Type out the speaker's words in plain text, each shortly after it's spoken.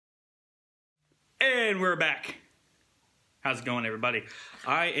And we're back. How's it going, everybody?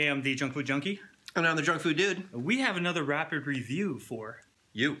 I am the Junk Food Junkie. And I'm the Junk Food Dude. We have another rapid review for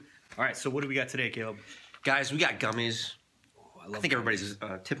you. All right, so what do we got today, Caleb? Guys, we got gummies. Oh, I think everybody's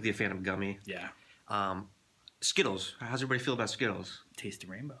typically a fan of gummy. Yeah. Skittles. How's everybody feel about Skittles? Taste the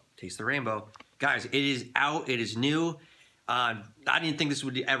rainbow. Taste the rainbow. Guys, it is out. It is new. I didn't think this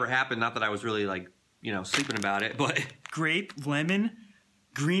would ever happen. Not that I was really, like, you know, sleeping about it, but... Grape, lemon,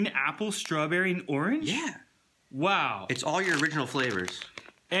 green apple, strawberry, and orange? Yeah. Wow. It's all your original flavors.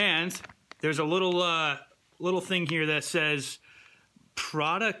 And there's a little thing here that says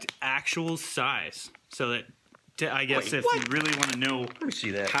product actual size. So that, I guess, if you really want to know Let me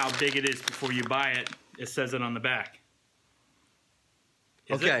see that. how big it is before you buy it, it says it on the back.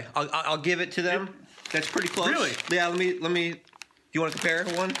 Is Okay, it? I'll give it to them. That's pretty close. Really? Yeah. Let me. Do you want to compare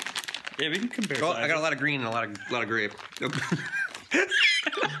one? Yeah, we can compare. Oh, I got a lot of green and a lot of grape.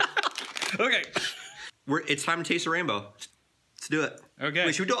 Okay. It's time to taste the rainbow. Let's do it. Okay.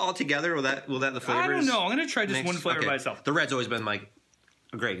 Wait, should we do it all together? Will that the flavors? I don't know. I'm gonna try just one flavor by itself. The red's always been like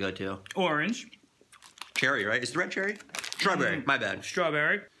a great go-to. Orange. Cherry, right? Is the red cherry? Strawberry. My bad.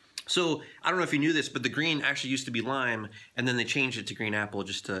 Strawberry. So I don't know if you knew this, but the green actually used to be lime, and then they changed it to green apple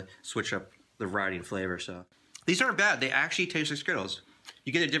just to switch up the variety and flavor. So these aren't bad. They actually taste like Skittles.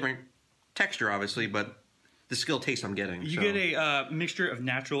 You get a different texture, obviously, but the skill taste I'm getting. You get a mixture of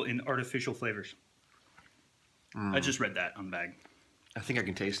natural and artificial flavors. I just read that on the bag. I think I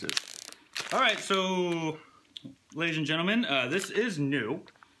can taste it. All right, so ladies and gentlemen, this is new,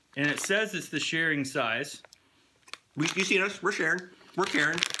 and it says it's the sharing size. You see us? We're sharing. We're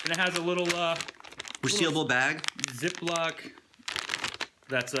caring. And it has a little resealable bag. Ziploc.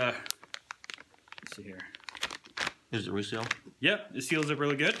 That's let's see here. Is it reseal? Yep, it seals up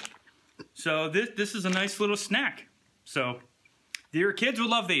really good. So this is a nice little snack. So your kids would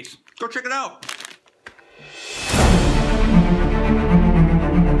love these. Go check it out.